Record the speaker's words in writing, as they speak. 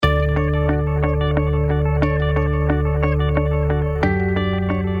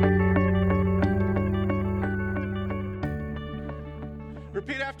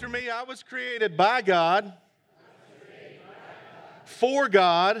was created by God, for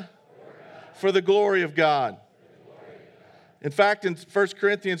God, for the glory of God. In fact, in 1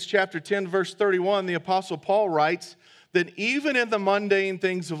 Corinthians chapter 10, verse 31, the Apostle Paul writes that even in the mundane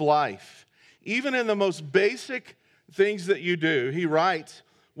things of life, even in the most basic things that you do, he writes,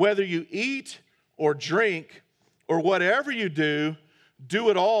 whether you eat or drink or whatever you do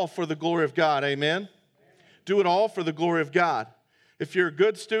it all for the glory of God. Amen? Do it all for the glory of God. If you're a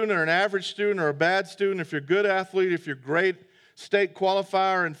good student or an average student or a bad student, if you're a good athlete, if you're great state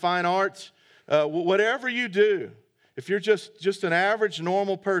qualifier in fine arts, whatever you do, if you're just an average,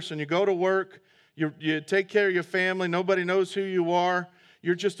 normal person, you go to work, you take care of your family, nobody knows who you are,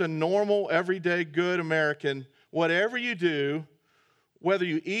 you're just a normal, everyday, good American, whatever you do, whether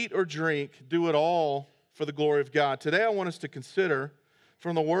you eat or drink, do it all for the glory of God. Today I want us to consider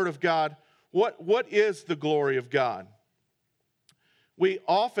from the Word of God, what is the glory of God? We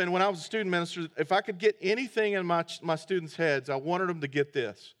often, when I was a student minister, if I could get anything in my students' heads, I wanted them to get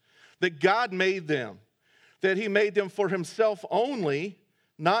this, that God made them, that He made them for Himself only,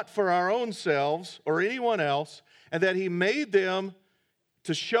 not for our own selves or anyone else, and that He made them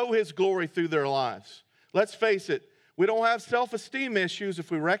to show His glory through their lives. Let's face it, we don't have self-esteem issues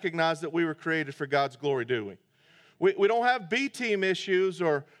if we recognize that we were created for God's glory, do we? We don't have B-team issues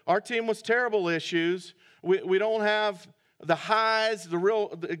or our team was terrible issues. We don't have the highs,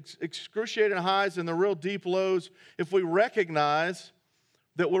 the excruciating highs and the real deep lows if we recognize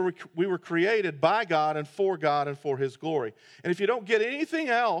that we were created by God and for His glory. And if you don't get anything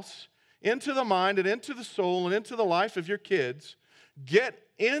else into the mind and into the soul and into the life of your kids, get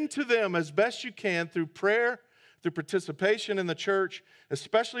into them as best you can through prayer, through participation in the church,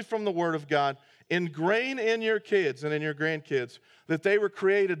 especially from the Word of God. Ingrain in your kids and in your grandkids that they were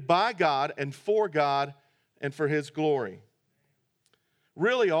created by God and for His glory.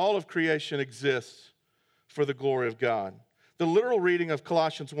 Really, all of creation exists for the glory of God. The literal reading of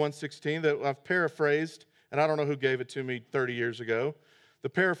Colossians 1:16 that I've paraphrased, and I don't know who gave it to me 30 years ago, the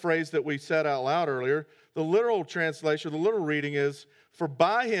paraphrase that we said out loud earlier, the literal translation, the literal reading is, for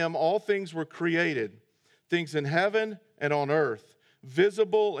by Him all things were created, things in heaven and on earth,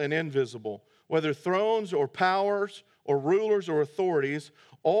 visible and invisible, whether thrones or powers or rulers or authorities,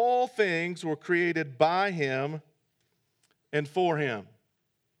 all things were created by Him and for Him.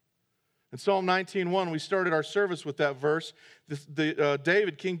 In Psalm 19:1, we started our service with that verse.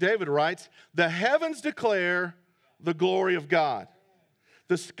 King David writes, the heavens declare the glory of God.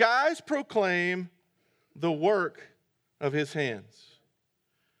 The skies proclaim the work of His hands.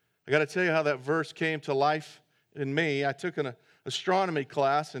 I got to tell you how that verse came to life in me. I took an astronomy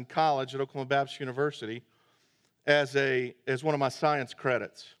class in college at Oklahoma Baptist University as one of my science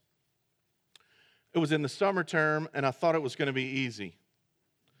credits. It was in the summer term, and I thought it was going to be easy.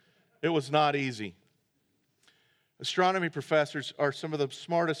 It was not easy. Astronomy professors are some of the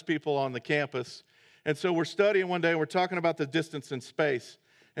smartest people on the campus, and so we're studying one day, and we're talking about the distance in space,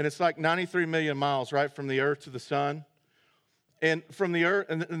 and it's like 93 million miles, right, from the Earth to the Sun, and from the Earth,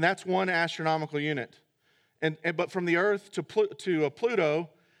 and that's one astronomical unit. But from the Earth to Pluto,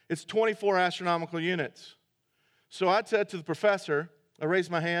 it's 24 astronomical units. So I said to the professor, I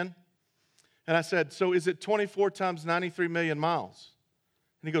raised my hand, and I said, so is it 24 times 93 million miles?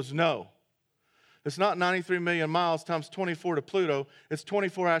 And he goes, no. It's not 93 million miles times 24 to Pluto. It's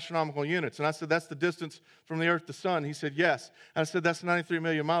 24 astronomical units. And I said, that's the distance from the Earth to the Sun. He said, yes. And I said, that's 93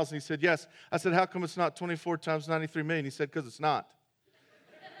 million miles. And he said, yes. I said, how come it's not 24 times 93 million? He said, because it's not.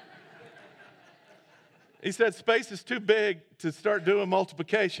 He said, space is too big to start doing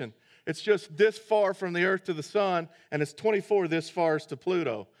multiplication. It's just this far from the Earth to the Sun, and it's 24 this far to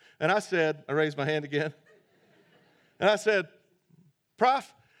Pluto. And I said, I raised my hand again, and I said,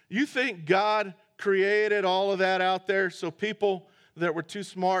 Prof, you think God created all of that out there so people that were too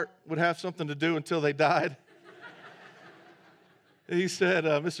smart would have something to do until they died? And he said,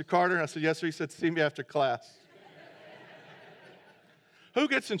 Mr. Carter, and I said, yes, sir. He said, see me after class. Who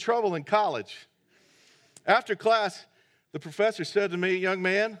gets in trouble in college? After class, the professor said to me, young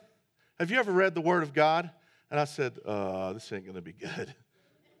man, have you ever read the Word of God? And I said, this ain't going to be good.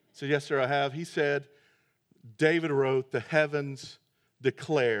 I said, yes, sir, I have. He said, David wrote, the heavens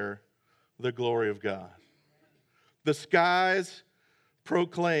declare the glory of God. The skies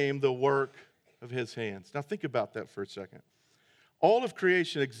proclaim the work of His hands. Now think about that for a second. All of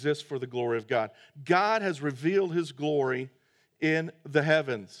creation exists for the glory of God. God has revealed His glory in the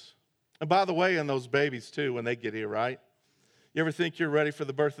heavens. And by the way, in those babies too, when they get here, right? You ever think you're ready for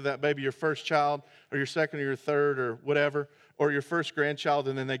the birth of that baby, your first child, or your second, or your third, or whatever, or your first grandchild,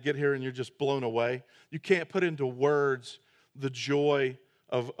 and then they get here and you're just blown away? You can't put into words the joy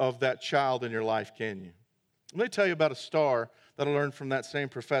of that child in your life, can you? Let me tell you about a star that I learned from that same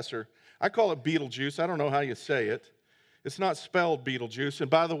professor. I call it Beetlejuice. I don't know how you say it. It's not spelled Beetlejuice. And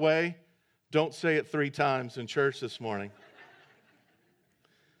by the way, don't say it 3 times in church this morning.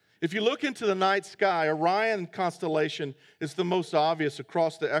 If you look into the night sky, Orion constellation is the most obvious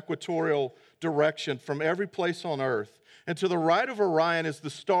across the equatorial direction from every place on Earth. And to the right of Orion is the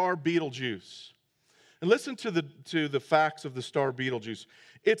star Betelgeuse. And listen to the facts of the star Betelgeuse.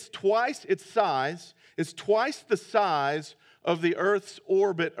 It's twice its size. It's twice the size of the Earth's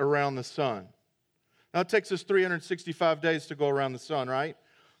orbit around the sun. Now, it takes us 365 days to go around the sun, right?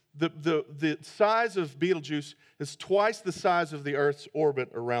 The size of Betelgeuse is twice the size of the Earth's orbit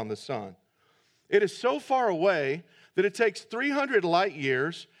around the sun. It is so far away that it takes 300 light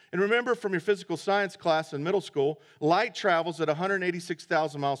years. And remember from your physical science class in middle school, light travels at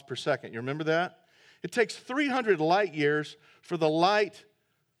 186,000 miles per second. You remember that? It takes 300 light years for the light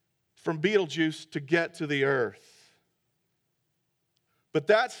from Betelgeuse to get to the Earth. But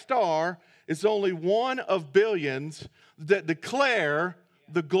that star is only one of billions that declare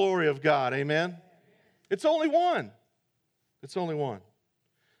the glory of God. Amen? It's only one. It's only one.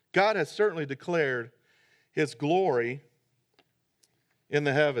 God has certainly declared His glory in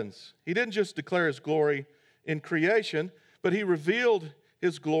the heavens. He didn't just declare His glory in creation, but He revealed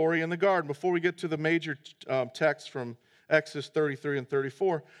His glory in the garden. Before we get to the major text from Exodus 33 and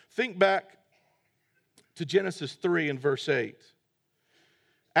 34, think back to Genesis 3 and verse 8.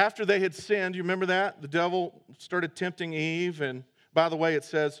 After they had sinned, you remember that? The devil started tempting Eve, and by the way, it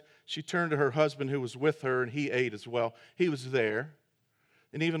says she turned to her husband who was with her, and he ate as well. He was there.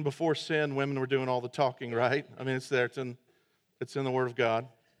 And even before sin, women were doing all the talking, right? I mean, it's there. It's in the Word of God.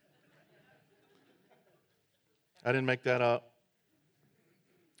 I didn't make that up.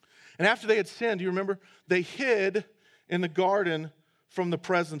 And after they had sinned, do you remember? They hid in the garden from the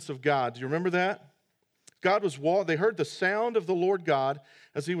presence of God. Do you remember that? They heard the sound of the Lord God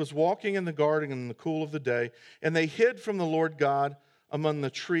as He was walking in the garden in the cool of the day, and they hid from the Lord God among the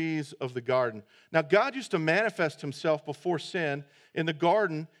trees of the garden. Now, God used to manifest Himself before sin in the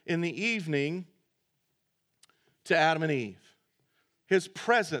garden in the evening to Adam and Eve. His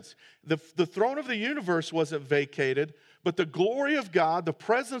presence, the throne of the universe wasn't vacated, but the glory of God, the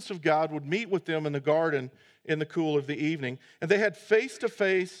presence of God would meet with them in the garden in the cool of the evening, and they had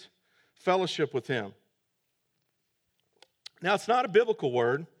face-to-face fellowship with Him. Now, it's not a biblical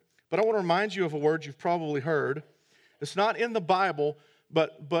word, but I want to remind you of a word you've probably heard. It's not in the Bible,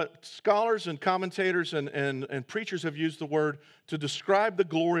 but scholars and commentators and preachers have used the word to describe the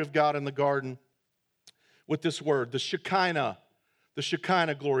glory of God in the garden with this word, the Shekinah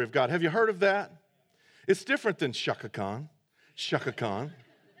glory of God. Have you heard of that? It's different than Shaka Khan.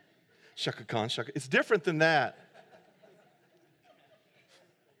 It's different than that.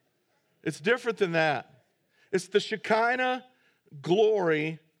 It's different than that. It's the Shekinah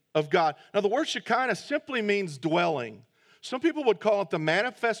glory of God. Now, the word Shekinah simply means dwelling. Some people would call it the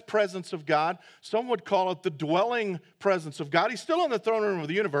manifest presence of God. Some would call it the dwelling presence of God. He's still in the throne room of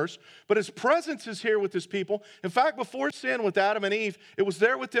the universe, but His presence is here with His people. In fact, before sin with Adam and Eve, it was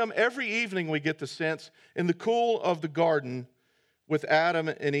there with them every evening, we get the sense, in the cool of the garden with Adam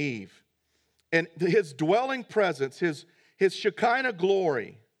and Eve. And His dwelling presence, His Shekinah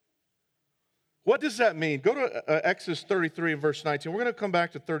glory. What does that mean? Go to Exodus 33 and verse 19. We're going to come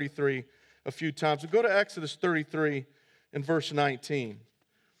back to 33 a few times. Go to Exodus 33 and verse 19.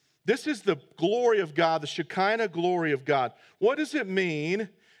 This is the glory of God, the Shekinah glory of God. What does it mean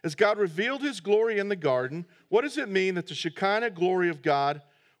as God revealed His glory in the garden? What does it mean that the Shekinah glory of God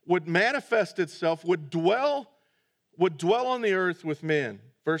would manifest itself, would dwell on the earth with men?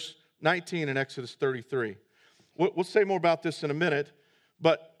 Verse 19 in Exodus 33. We'll say more about this in a minute,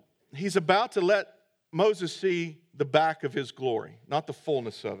 but He's about to let Moses see the back of His glory, not the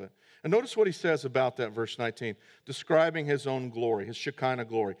fullness of it. And notice what he says about that, verse 19, describing His own glory, His Shekinah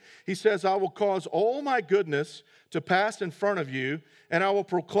glory. He says, I will cause all my goodness to pass in front of you, and I will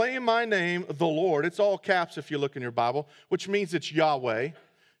proclaim my name, the Lord. It's all caps if you look in your Bible, which means it's Yahweh.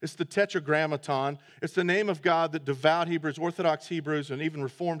 It's the Tetragrammaton. It's the name of God that devout Hebrews, Orthodox Hebrews, and even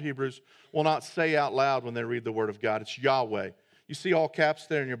Reformed Hebrews will not say out loud when they read the Word of God. It's Yahweh. You see all caps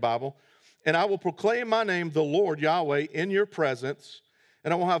there in your Bible. And I will proclaim my name, the Lord Yahweh, in your presence.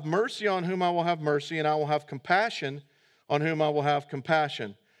 And I will have mercy on whom I will have mercy, and I will have compassion on whom I will have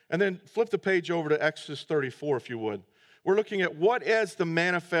compassion. And then flip the page over to Exodus 34, if you would. We're looking at what is the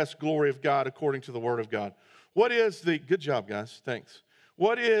manifest glory of God according to the Word of God. Good job, guys, thanks.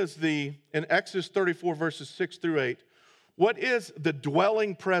 In Exodus 34, verses 6 through 8, what is the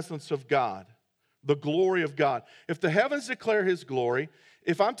dwelling presence of God? The glory of God. If the heavens declare his glory,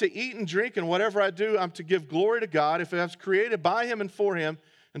 if I'm to eat and drink and whatever I do, I'm to give glory to God. If I was created by him and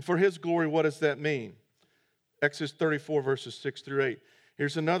for his glory, what does that mean? Exodus 34, verses 6 through 8.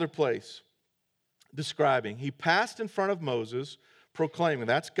 Here's another place describing. He passed in front of Moses, proclaiming,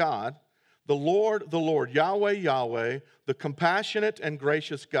 that's God, the Lord, Yahweh, Yahweh, the compassionate and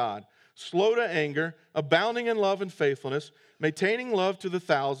gracious God, slow to anger, abounding in love and faithfulness, maintaining love to the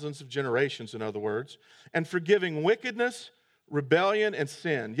thousands of generations, in other words, and forgiving wickedness, rebellion, and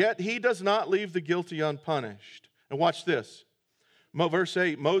sin. Yet he does not leave the guilty unpunished. And watch this. Verse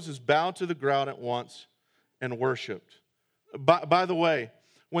 8, Moses bowed to the ground at once and worshiped. By the way,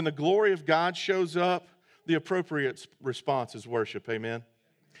 when the glory of God shows up, the appropriate response is worship. Amen.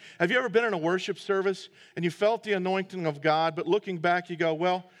 Have you ever been in a worship service and you felt the anointing of God, but looking back you go,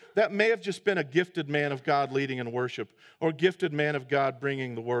 well, that may have just been a gifted man of God leading in worship or a gifted man of God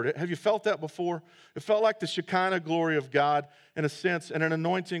bringing the word. Have you felt that before? It felt like the Shekinah glory of God in a sense and an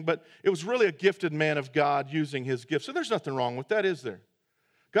anointing, but it was really a gifted man of God using his gifts. So there's nothing wrong with that, is there?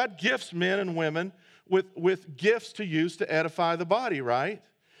 God gifts men and women with gifts to use to edify the body, right?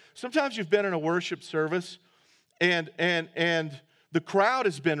 Sometimes you've been in a worship service and the crowd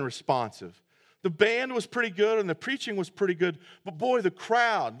has been responsive. The band was pretty good and the preaching was pretty good. But boy, the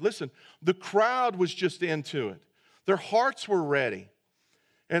crowd was just into it. Their hearts were ready.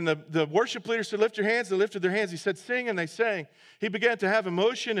 And the worship leader said, lift your hands. They lifted their hands. He said, sing, and they sang. He began to have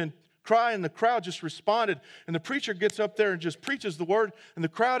emotion and cry, and the crowd just responded. And the preacher gets up there and just preaches the word, and the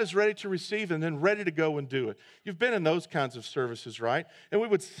crowd is ready to receive and then ready to go and do it. You've been in those kinds of services, right? And we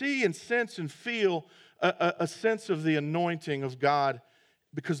would see and sense and feel a sense of the anointing of God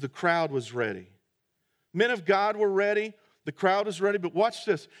because the crowd was ready. Men of God were ready. The crowd was ready. But watch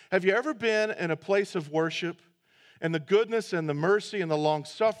this. Have you ever been in a place of worship and the goodness and the mercy and the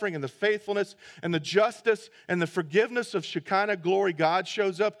long-suffering and the faithfulness and the justice and the forgiveness of Shekinah glory, God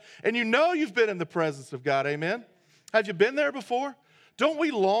shows up, and you know you've been in the presence of God, amen? Have you been there before? Don't we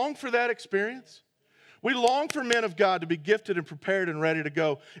long for that experience? We long for men of God to be gifted and prepared and ready to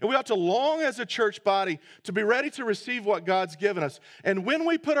go. And we ought to long as a church body to be ready to receive what God's given us. And when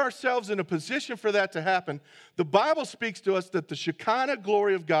we put ourselves in a position for that to happen, the Bible speaks to us that the Shekinah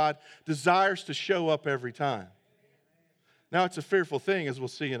glory of God desires to show up every time. Now, it's a fearful thing, as we'll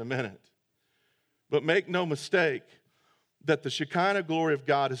see in a minute. But make no mistake that the Shekinah glory of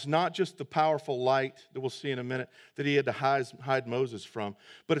God is not just the powerful light that we'll see in a minute that he had to hide Moses from,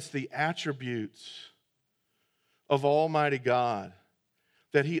 but it's the attributes of Almighty God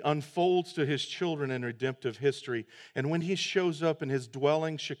that he unfolds to his children in redemptive history. And when he shows up in his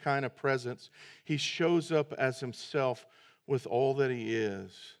dwelling Shekinah presence, he shows up as himself with all that he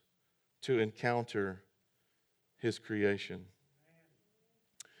is to encounter his creation.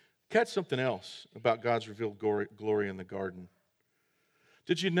 Catch something else about God's revealed glory in the garden.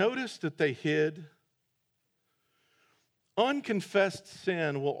 Did you notice that they hid? Unconfessed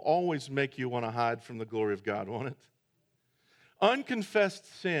sin will always make you want to hide from the glory of God, won't it?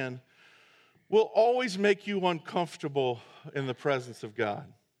 Unconfessed sin will always make you uncomfortable in the presence of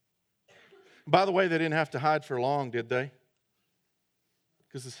God. By the way, they didn't have to hide for long, did they?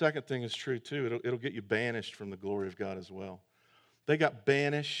 Because the second thing is true too. It'll get you banished from the glory of God as well. They got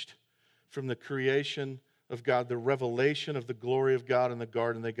banished from the creation of God, the revelation of the glory of God in the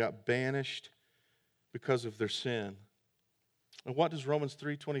garden. They got banished because of their sin. And what does Romans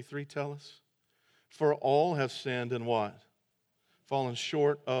 3:23 tell us? For all have sinned and what? Fallen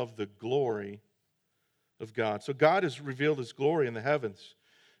short of the glory of God. So God has revealed his glory in the heavens,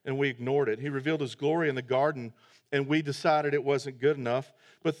 and we ignored it. He revealed his glory in the garden, and we decided it wasn't good enough.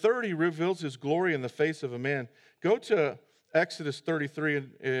 But third, he reveals his glory in the face of a man. Go to Exodus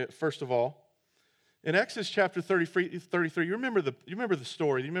 33, first of all. In Exodus chapter 33, you remember the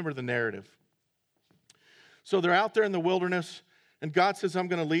story, you remember the narrative. So they're out there in the wilderness, and God says, I'm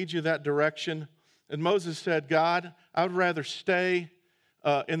going to lead you that direction. And Moses said, God, I would rather stay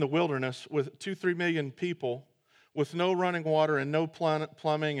in the wilderness with 2-3 million people with no running water and no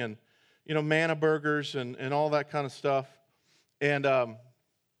plumbing and manna burgers and all that kind of stuff. And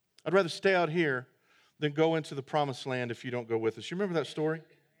I'd rather stay out here than go into the promised land if you don't go with us. You remember that story?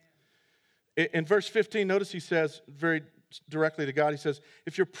 In verse 15, notice he says very directly to God, he says,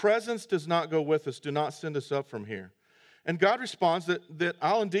 if your presence does not go with us, do not send us up from here. And God responds that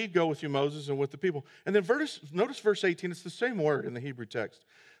I'll indeed go with you, Moses, and with the people. And then notice verse 18, it's the same word in the Hebrew text.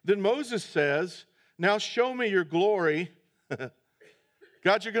 Then Moses says, now show me your glory.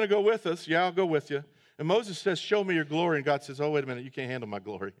 God, you're going to go with us. Yeah, I'll go with you. And Moses says, show me your glory. And God says, oh, wait a minute, you can't handle my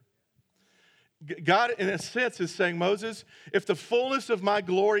glory. God, in a sense, is saying, Moses, if the fullness of my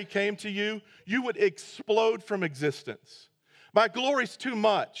glory came to you, you would explode from existence. My glory is too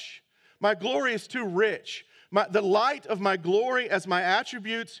much. My glory is too rich. The light of my glory as my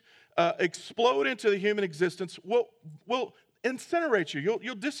attributes explode into the human existence will incinerate you.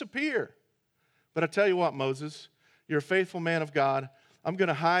 You'll disappear. But I tell you what, Moses, you're a faithful man of God. I'm going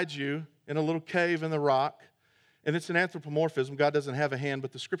to hide you in a little cave in the rock. And it's an anthropomorphism. God doesn't have a hand,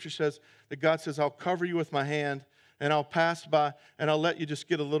 but the scripture says that God says, I'll cover you with my hand, and I'll pass by, and I'll let you just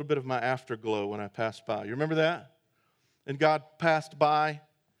get a little bit of my afterglow when I pass by. You remember that? And God passed by,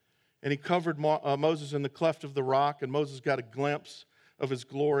 and he covered Moses in the cleft of the rock, and Moses got a glimpse of his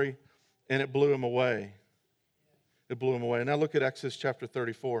glory, and it blew him away. It blew him away. Now look at Exodus chapter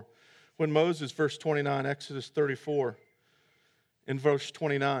 34. When Moses, verse 29, Exodus 34, in verse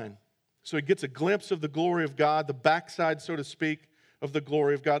 29. So he gets a glimpse of the glory of God, the backside, so to speak, of the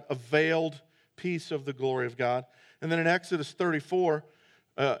glory of God, a veiled piece of the glory of God. And then in Exodus 34,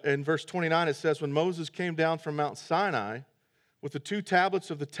 in verse 29, it says, when Moses came down from Mount Sinai with the 2 tablets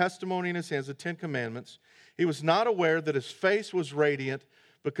of the testimony in his hands, the 10 commandments, he was not aware that his face was radiant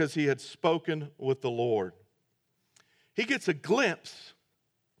because he had spoken with the Lord. He gets a glimpse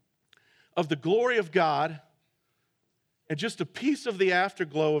of the glory of God and just a piece of the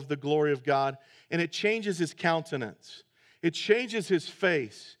afterglow of the glory of God, and it changes his countenance. It changes his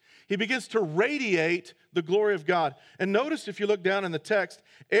face. He begins to radiate the glory of God. And notice if you look down in the text,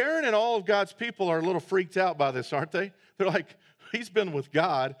 Aaron and all of God's people are a little freaked out by this, aren't they? They're like, he's been with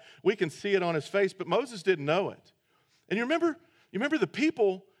God. We can see it on his face, but Moses didn't know it. And you remember the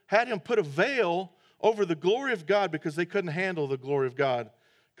people had him put a veil over the glory of God because they couldn't handle the glory of God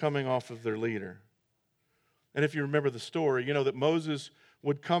coming off of their leader. And if you remember the story, you know that Moses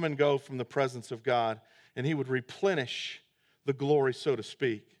would come and go from the presence of God, and he would replenish the glory, so to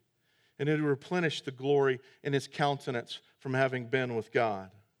speak. And it would replenish the glory in his countenance from having been with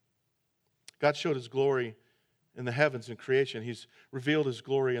God. God showed his glory in the heavens and creation. He's revealed his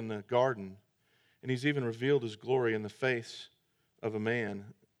glory in the garden, and he's even revealed his glory in the face of a man,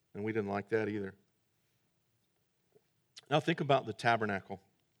 and we didn't like that either. Now think about the tabernacle.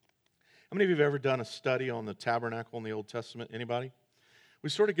 How many of you have ever done a study on the tabernacle in the Old Testament? Anybody? We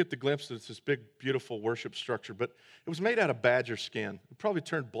sort of get the glimpse that it's this big, beautiful worship structure, but it was made out of badger skin. It probably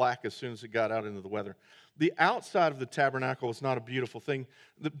turned black as soon as it got out into the weather. The outside of the tabernacle was not a beautiful thing.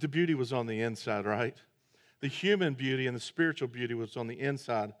 The beauty was on the inside, right? The human beauty and the spiritual beauty was on the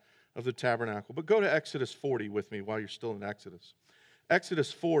inside of the tabernacle. But go to Exodus 40 with me while you're still in Exodus.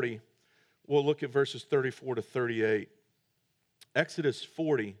 Exodus 40, we'll look at verses 34 to 38. Exodus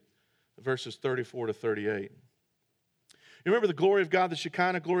 40, verses 34 to 38. You remember the glory of God, the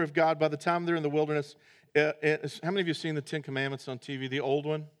Shekinah glory of God, by the time they're in the wilderness. How many of you have seen the 10 Commandments on TV, the old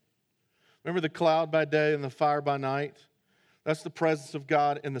one? Remember the cloud by day and the fire by night? That's the presence of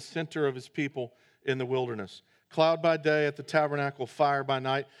God in the center of his people in the wilderness. Cloud by day at the tabernacle, fire by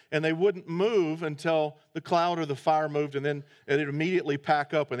night. And they wouldn't move until the cloud or the fire moved, and then it'd immediately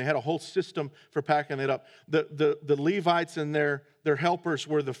pack up. And they had a whole system for packing it up. The Levites and their helpers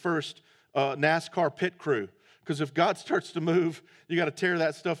were the first NASCAR pit crew. Because if God starts to move, you got to tear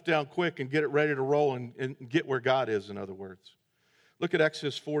that stuff down quick and get it ready to roll and get where God is, in other words. Look at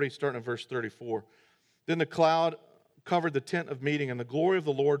Exodus 40, starting at verse 34. Then the cloud covered the tent of meeting, and the glory of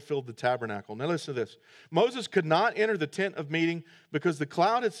the Lord filled the tabernacle. Now listen to this. Moses could not enter the tent of meeting because the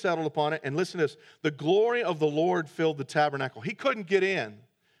cloud had settled upon it. And listen to this. The glory of the Lord filled the tabernacle. He couldn't get in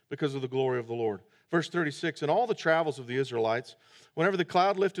because of the glory of the Lord. Verse 36, in all the travels of the Israelites, whenever the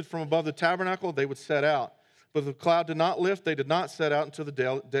cloud lifted from above the tabernacle, they would set out. But if the cloud did not lift, they did not set out until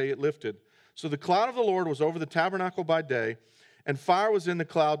the day it lifted. So the cloud of the Lord was over the tabernacle by day, and fire was in the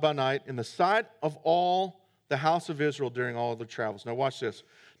cloud by night, in the sight of all the house of Israel during all of their travels. Now watch this.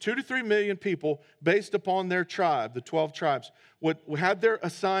 2 to 3 million people, based upon their tribe, the 12 tribes, would have their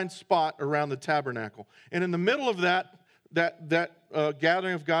assigned spot around the tabernacle. And in the middle of that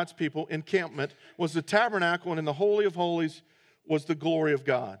gathering of God's people, encampment, was the tabernacle, and in the Holy of Holies was the glory of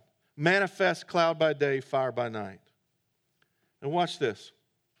God. Manifest cloud by day, fire by night. And watch this.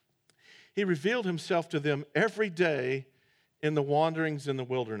 He revealed himself to them every day in the wanderings in the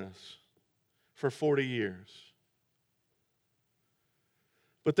wilderness for 40 years.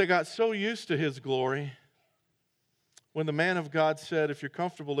 But they got so used to his glory, when the man of God said, if you're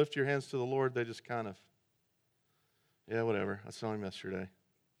comfortable, lift your hands to the Lord, they just kind of, yeah, whatever. I saw him yesterday.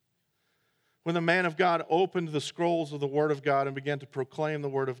 When the man of God opened the scrolls of the Word of God and began to proclaim the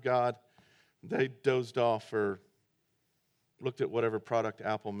Word of God, they dozed off or looked at whatever product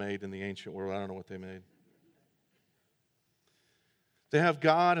Apple made in the ancient world. I don't know what they made. They have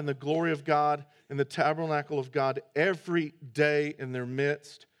God and the glory of God and the tabernacle of God every day in their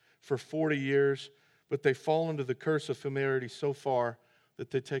midst for 40 years, but they fall into the curse of familiarity so far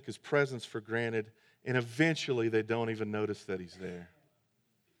that they take his presence for granted, and eventually they don't even notice that he's there.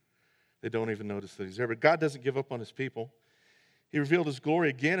 They don't even notice that he's there. But God doesn't give up on his people. He revealed his glory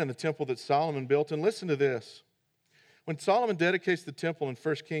again in the temple that Solomon built. And listen to this. When Solomon dedicates the temple in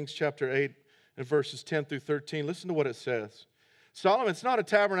 1 Kings chapter 8 and verses 10 through 13, listen to what it says. Solomon's not a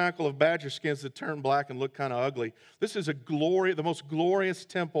tabernacle of badger skins that turn black and look kind of ugly. This is the most glorious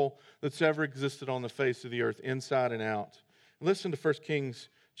temple that's ever existed on the face of the earth, inside and out. Listen to 1 Kings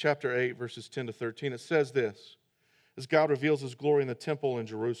chapter 8, verses 10 to 13. It says this, as God reveals his glory in the temple in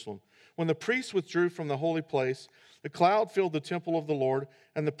Jerusalem. When the priests withdrew from the holy place, the cloud filled the temple of the Lord,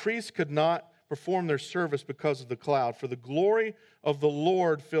 and the priests could not perform their service because of the cloud, for the glory of the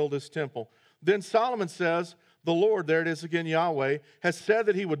Lord filled his temple. Then Solomon says, the Lord, there it is again, Yahweh, has said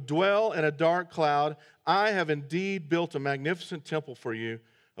that he would dwell in a dark cloud. I have indeed built a magnificent temple for you,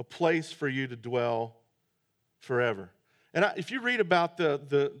 a place for you to dwell forever. And if you read about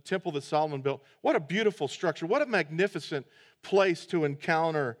the temple that Solomon built, what a beautiful structure. What a magnificent place to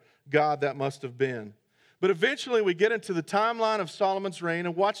encounter God that must have been. But eventually we get into the timeline of Solomon's reign,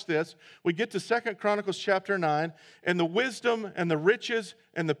 and watch this. We get to 2 Chronicles chapter 9, and the wisdom and the riches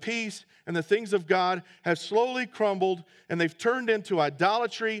and the peace and the things of God have slowly crumbled, and they've turned into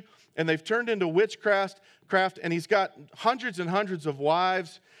idolatry, and they've turned into witchcraft, and he's got hundreds and hundreds of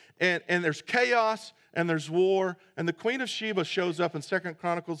wives, and there's chaos, and there's war, and the Queen of Sheba shows up in 2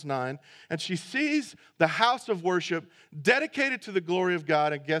 Chronicles 9, and she sees the house of worship dedicated to the glory of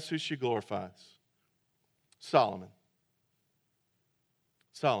God, and guess who she glorifies? Solomon.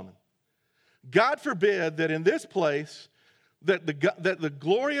 God forbid that in this place that the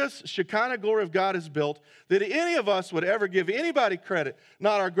glorious Shekinah glory of God is built, that any of us would ever give anybody credit.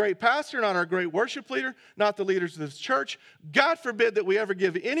 Not our great pastor, not our great worship leader, not the leaders of this church. God forbid that we ever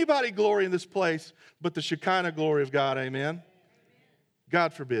give anybody glory in this place but the Shekinah glory of God. Amen?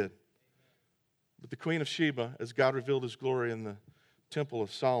 God forbid. But the Queen of Sheba, as God revealed his glory in the temple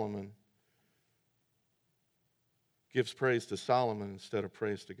of Solomon, gives praise to Solomon instead of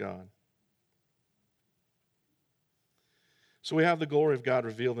praise to God. So we have the glory of God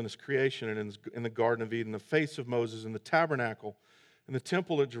revealed in his creation and in the Garden of Eden, the face of Moses, in the tabernacle, in the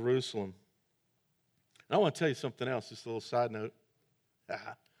temple at Jerusalem. And I want to tell you something else, just a little side note.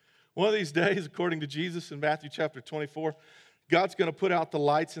 One of these days, according to Jesus in Matthew chapter 24, God's going to put out the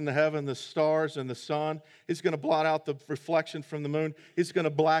lights in the heaven, the stars and the sun. He's going to blot out the reflection from the moon. He's going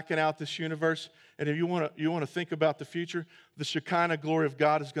to blacken out this universe. And if you want to think about the future, the Shekinah glory of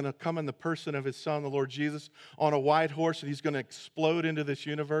God is going to come in the person of his Son, the Lord Jesus, on a white horse, and he's going to explode into this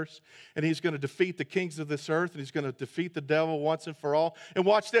universe. And he's going to defeat the kings of this earth, and he's going to defeat the devil once and for all. And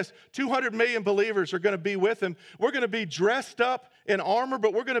watch this, 200 million believers are going to be with him. We're going to be dressed up in armor,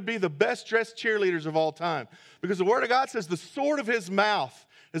 but we're going to be the best dressed cheerleaders of all time. Because the Word of God says the sword of his mouth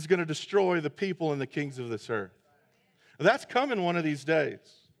is going to destroy the people and the kings of this earth. That's coming one of these days.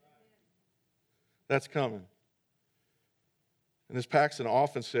 That's coming. And as Paxton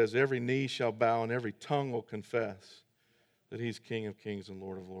often says, every knee shall bow and every tongue will confess that he's King of kings and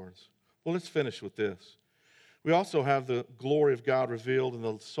Lord of lords. Well, let's finish with this. We also have the glory of God revealed in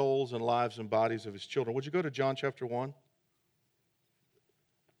the souls and lives and bodies of his children. Would you go to John chapter 1?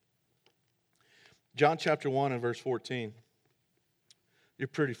 John chapter 1 and verse 14. You're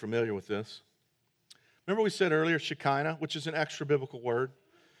pretty familiar with this. Remember we said earlier Shekinah, which is an extra biblical word.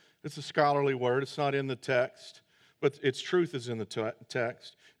 It's a scholarly word. It's not in the text, but its truth is in the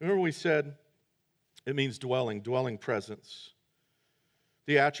text. Remember we said it means dwelling presence,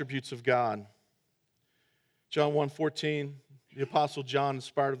 the attributes of God. John 1:14, the Apostle John,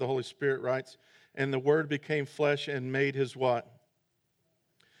 inspired of the Holy Spirit, writes, and the Word became flesh and made his what?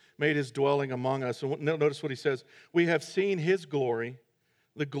 Made his dwelling among us. And notice what he says. We have seen his glory,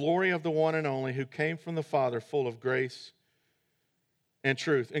 the glory of the one and only who came from the Father, full of grace and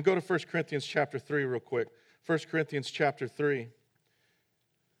truth. And go to 1 Corinthians chapter 3 real quick. 1 Corinthians chapter 3.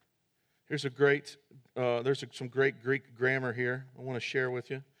 There's some great Greek grammar here I want to share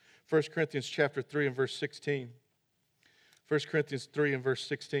with you. 1 Corinthians chapter 3 and verse 16. 1 Corinthians 3 and verse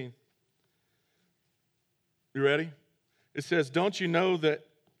 16. You ready? It says, don't you know that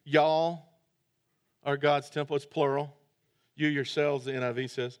y'all are God's temple? It's plural. You yourselves, the NIV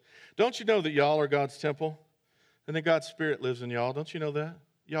says. Don't you know that y'all are God's temple? And then God's Spirit lives in y'all. Don't you know that?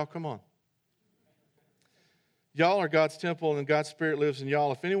 Y'all, come on. Y'all are God's temple, and God's Spirit lives in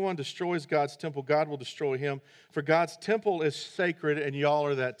y'all. If anyone destroys God's temple, God will destroy him. For God's temple is sacred, and y'all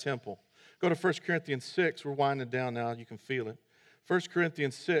are that temple. Go to 1 Corinthians 6. We're winding down now. You can feel it. 1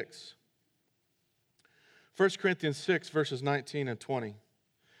 Corinthians 6. 1 Corinthians 6, verses 19 and 20.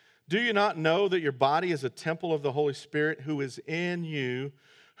 Do you not know that your body is a temple of the Holy Spirit who is in you,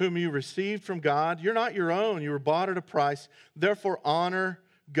 whom you received from God? You're not your own. You were bought at a price. Therefore, honor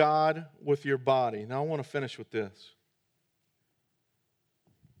God with your body. Now, I want to finish with this.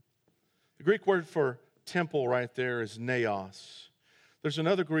 The Greek word for temple right there is naos. There's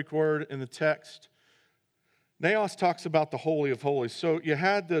another Greek word in the text. Naos talks about the Holy of Holies. So you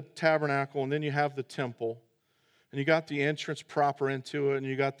had the tabernacle, and then you have the temple, and you got the entrance proper into it, and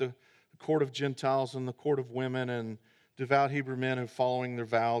you got the court of Gentiles and the court of women and devout Hebrew men who are following their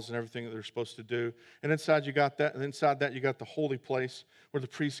vows and everything that they're supposed to do. And inside you got that, and inside that you got the holy place where the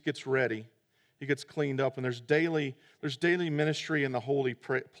priest gets ready. He gets cleaned up, and there's daily ministry in the holy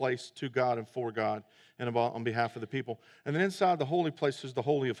place to God and for God and on behalf of the people. And then inside the holy place is the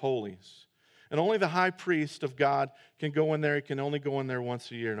Holy of Holies. And only the high priest of God can go in there. He can only go in there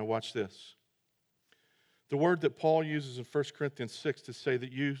once a year. Now watch this. The word that Paul uses in 1 Corinthians 6 to say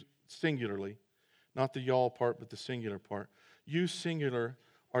that you singularly, not the y'all part, but the singular part, you singular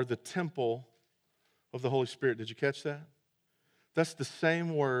are the temple of the Holy Spirit. Did you catch that? That's the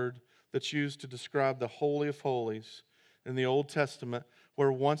same word that's used to describe the Holy of Holies in the Old Testament,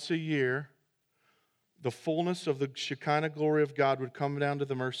 where once a year the fullness of the Shekinah glory of God would come down to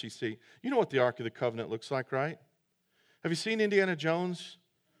the mercy seat. You know what the Ark of the Covenant looks like, right? Have you seen Indiana Jones,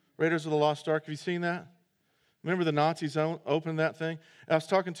 Raiders of the Lost Ark? Have you seen that? Remember the Nazis opened that thing? I was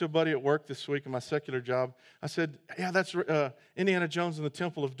talking to a buddy at work this week in my secular job. I said, yeah, that's Indiana Jones in the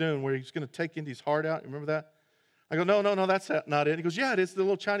Temple of Doom where he's going to take Indy's heart out. You remember that? I go, no, that's not it. He goes, yeah, it is the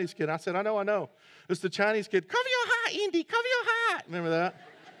little Chinese kid. I said, I know. It's the Chinese kid. Cover your heart, Indy, cover your heart. Remember that?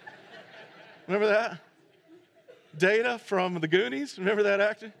 Remember that? Data from the Goonies. Remember that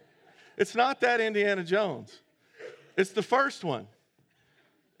actor? It's not that Indiana Jones. It's the first one.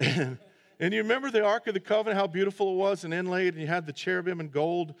 And you remember the Ark of the Covenant, how beautiful it was and inlaid, and you had the cherubim and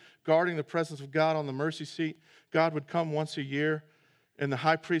gold guarding the presence of God on the mercy seat. God would come once a year, and the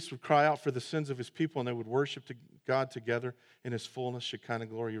high priest would cry out for the sins of his people, and they would worship God together in his fullness, Shekinah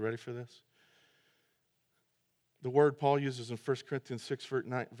glory. You ready for this? The word Paul uses in 1 Corinthians 6,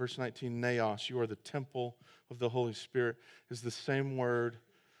 verse 19, naos, you are the temple of the Holy Spirit, is the same word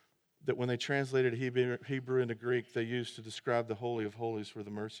that when they translated Hebrew into Greek, they used to describe the Holy of Holies for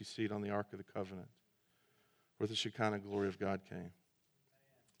the mercy seat on the Ark of the Covenant, where the Shekinah glory of God came.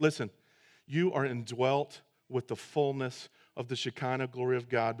 Listen, you are indwelt with the fullness of the Shekinah glory of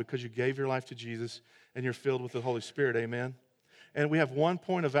God because you gave your life to Jesus and you're filled with the Holy Spirit, amen? And we have one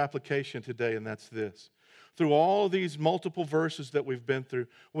point of application today, and that's this. Through all of these multiple verses that we've been through,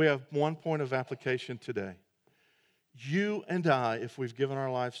 we have one point of application today. You and I, if we've given our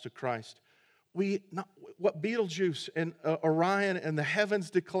lives to Christ, what Beetlejuice and Orion and the heavens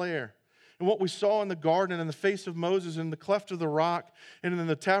declare, and what we saw in the garden and the face of Moses and the cleft of the rock and in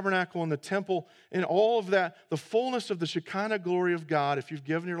the tabernacle and the temple and all of that, the fullness of the Shekinah glory of God, if you've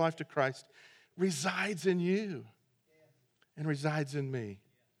given your life to Christ, resides in you and resides in me.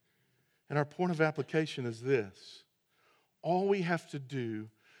 And our point of application is this. All we have to do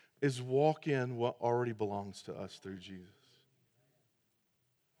is walk in what already belongs to us through Jesus.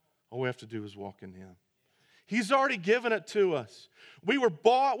 All we have to do is walk in Him. He's already given it to us. We were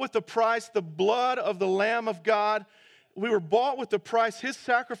bought with the price, the blood of the Lamb of God. We were bought with the price, His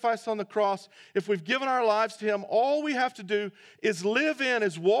sacrifice on the cross. If we've given our lives to Him, all we have to do is live in,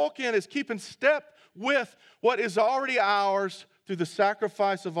 is walk in, is keep in step with what is already ours through the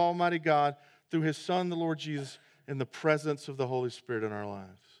sacrifice of Almighty God, through His Son, the Lord Jesus, in the presence of the Holy Spirit in our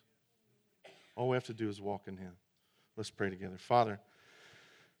lives. All we have to do is walk in Him. Let's pray together. Father,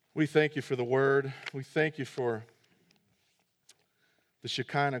 we thank You for the Word. We thank You for the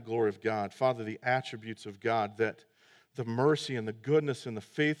Shekinah glory of God. Father, the attributes of God, that the mercy and the goodness and the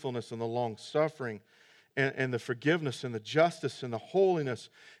faithfulness and the long-suffering and the forgiveness and the justice and the holiness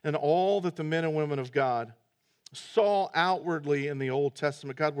and all that the men and women of God saw outwardly in the Old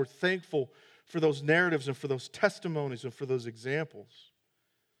Testament. God, we're thankful for those narratives and for those testimonies and for those examples.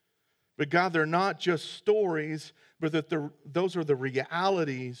 But God, they're not just stories, but that those are the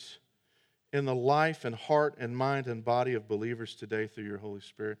realities in the life and heart and mind and body of believers today through Your Holy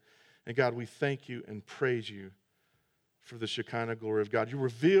Spirit. And God, we thank You and praise You for the Shekinah glory of God. You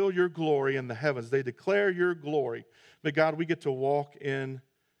reveal Your glory in the heavens. They declare Your glory. But God, we get to walk in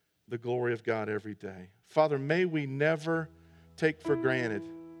the glory of God every day. Father, may we never take for granted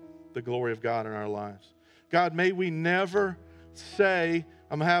the glory of God in our lives. God, may we never say,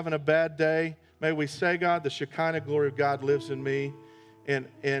 I'm having a bad day. May we say, God, the Shekinah glory of God lives in me, and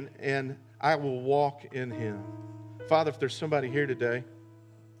I will walk in Him. Father, if there's somebody here today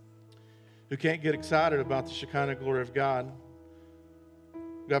who can't get excited about the Shekinah glory of God,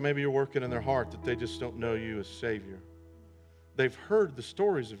 God, maybe you're working in their heart that they just don't know you as Savior. They've heard the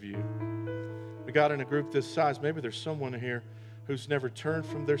stories of you. But God, in a group this size, maybe there's someone here who's never turned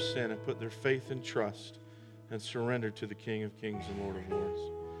from their sin and put their faith and trust and surrendered to the King of Kings and Lord of Lords.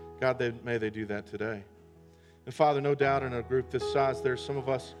 God, may they do that today. And Father, no doubt in a group this size, there's some of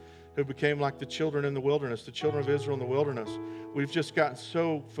us who became like the children in the wilderness, the children of Israel in the wilderness. We've just gotten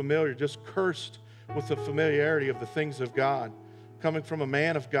so familiar, just cursed with the familiarity of the things of God, coming from a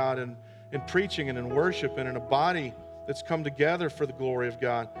man of God and preaching and in worship and in a body that's come together for the glory of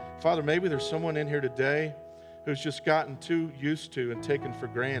God. Father, maybe there's someone in here today who's just gotten too used to and taken for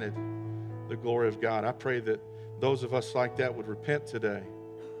granted the glory of God. I pray that those of us like that would repent today,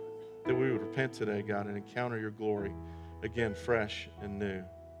 that we would repent today, God, and encounter your glory again, fresh and new.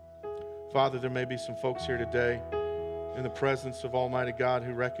 Father, there may be some folks here today in the presence of Almighty God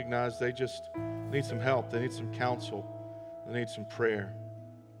who recognize they just need some help. They need some counsel. They need some prayer.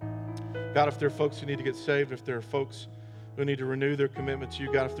 God, if there are folks who need to get saved, if there are folks who need to renew their commitment to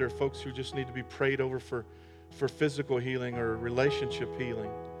you, God, if there are folks who just need to be prayed over for physical healing or relationship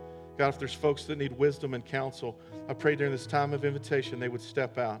healing, God, if there's folks that need wisdom and counsel, I pray during this time of invitation they would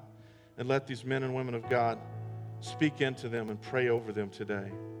step out and let these men and women of God speak into them and pray over them today.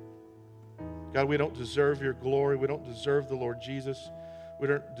 God, we don't deserve your glory. We don't deserve the Lord Jesus. We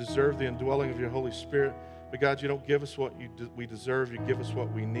don't deserve the indwelling of your Holy Spirit. But God, you don't give us what we deserve. You give us what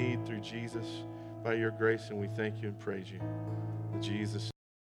we need through Jesus by your grace, and we thank you and praise you. In Jesus'